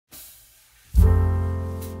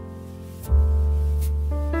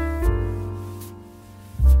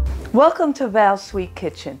Welcome to Val's Sweet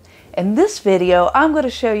Kitchen. In this video, I'm going to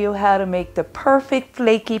show you how to make the perfect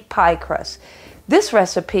flaky pie crust. This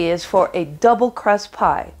recipe is for a double crust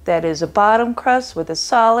pie, that is a bottom crust with a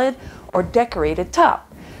solid or decorated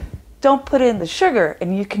top. Don't put in the sugar,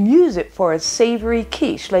 and you can use it for a savory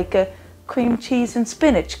quiche, like a cream cheese and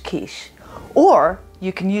spinach quiche. Or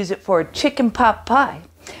you can use it for a chicken pot pie.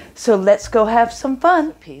 So let's go have some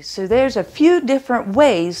fun. So there's a few different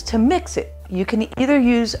ways to mix it. You can either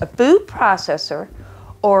use a food processor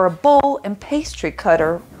or a bowl and pastry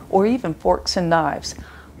cutter, or even forks and knives.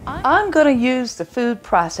 I'm going to use the food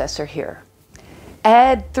processor here.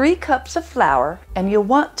 Add 3 cups of flour, and you'll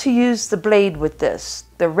want to use the blade with this.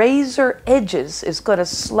 The razor edges is going to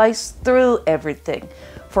slice through everything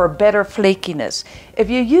for better flakiness. If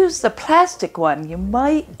you use the plastic one, you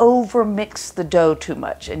might over mix the dough too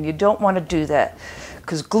much, and you don't want to do that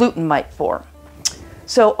because gluten might form.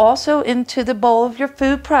 So also into the bowl of your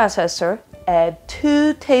food processor, add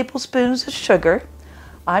 2 tablespoons of sugar.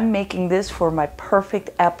 I'm making this for my perfect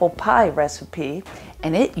apple pie recipe,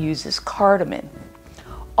 and it uses cardamom.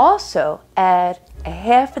 Also add a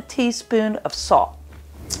 ½ teaspoon of salt.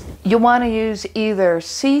 You want to use either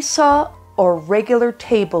sea salt or regular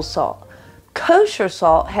table salt. Kosher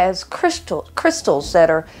salt has crystals that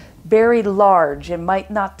are very large and might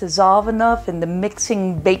not dissolve enough in the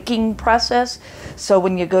mixing baking process. So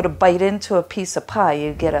when you go to bite into a piece of pie,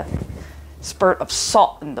 you get a spurt of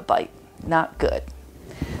salt in the bite. Not good.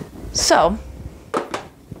 So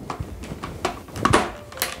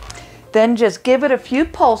then just give it a few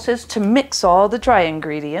pulses to mix all the dry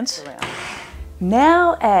ingredients.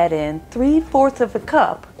 Now add in 3/4 of a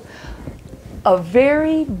cup of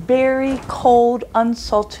very, very cold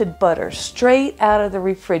unsalted butter straight out of the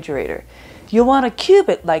refrigerator. You'll want to cube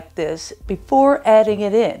it like this before adding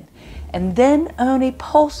it in, and then only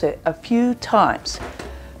pulse it a few times.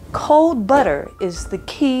 Cold butter is the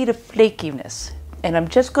key to flakiness, and I'm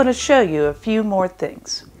just going to show you a few more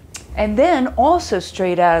things. And then also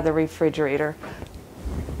straight out of the refrigerator,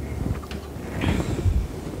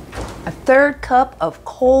 a 1/3 cup of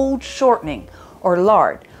cold shortening or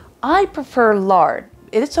lard. I prefer lard.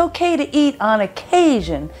 It's okay to eat on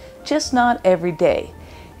occasion, just not every day.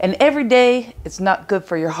 And every day, it's not good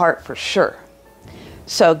for your heart for sure.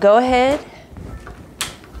 So go ahead.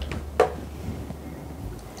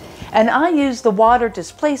 And I use the water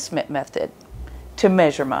displacement method to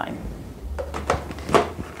measure mine.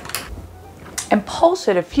 And pulse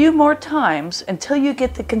it a few more times until you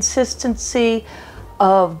get the consistency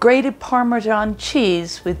of grated Parmesan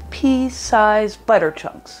cheese with pea-sized butter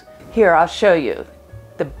chunks. Here, I'll show you.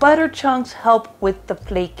 The butter chunks help with the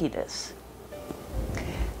flakiness.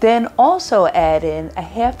 Then also add in a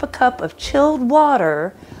 ½ cup of chilled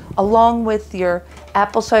water along with your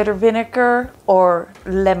apple cider vinegar or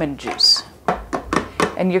lemon juice.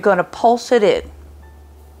 And you're going to pulse it in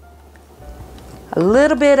a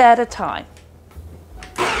little bit at a time.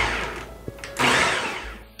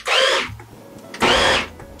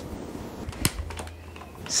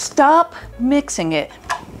 Stop mixing it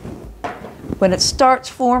when it starts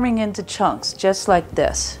forming into chunks, just like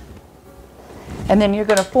this. And then you're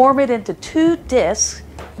going to form it into 2 discs,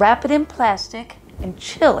 wrap it in plastic, and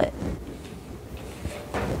chill it.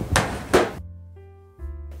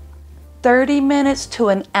 30 minutes to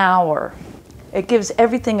an hour. It gives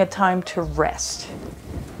everything a time to rest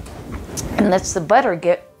and lets the butter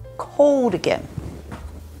get cold again.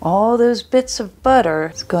 All those bits of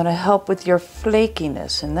butter is going to help with your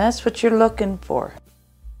flakiness, and that's what you're looking for.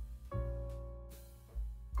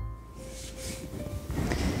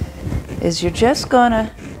 Is you're just going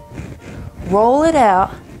to roll it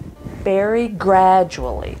out very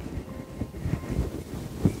gradually.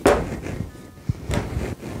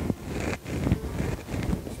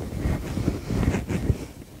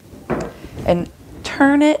 And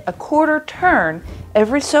turn it a 1/4 turn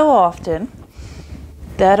every so often.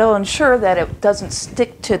 That'll ensure that it doesn't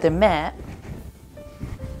stick to the mat.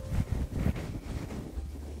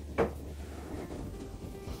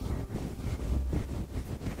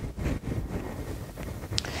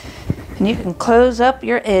 And you can close up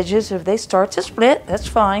your edges if they start to split, that's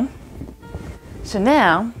fine. So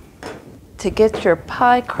now, to get your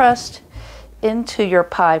pie crust into your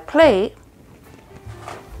pie plate,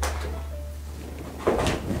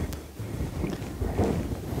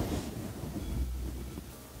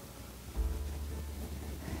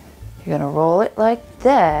 you're going to roll it like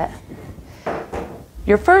that.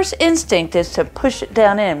 Your first instinct is to push it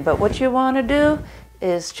down in, but what you want to do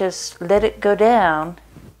is just let it go down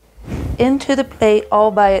into the plate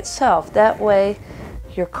all by itself. That way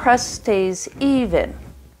your crust stays even.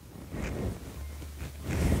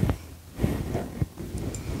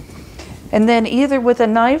 And then either with a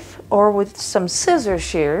knife or with some scissor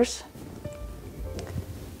shears,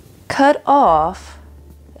 cut off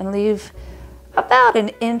and leave about an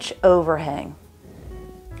inch overhang.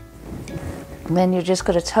 And then you're just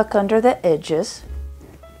going to tuck under the edges.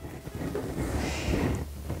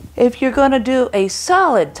 If you're going to do a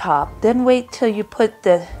solid top, then wait till you put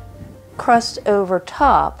the crust over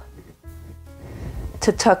top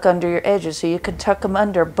to tuck under your edges, so you can tuck them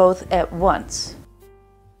under both at once.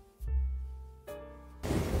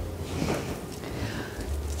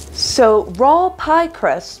 So raw pie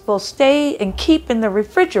crust will stay and keep in the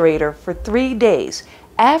refrigerator for 3 days.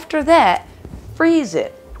 After that, freeze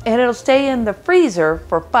it, and it'll stay in the freezer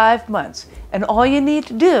for 5 months. And all you need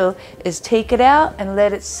to do is take it out and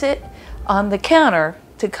let it sit on the counter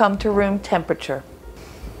to come to room temperature.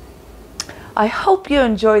 I hope you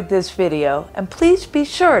enjoyed this video, and please be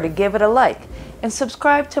sure to give it a like and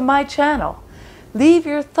subscribe to my channel. Leave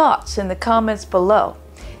your thoughts in the comments below.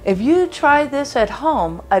 If you try this at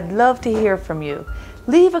home, I'd love to hear from you.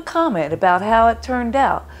 Leave a comment about how it turned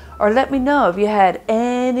out, or let me know if you had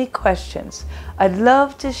any questions. I'd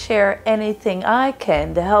love to share anything I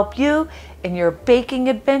can to help you in your baking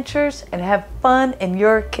adventures and have fun in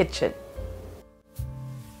your kitchen.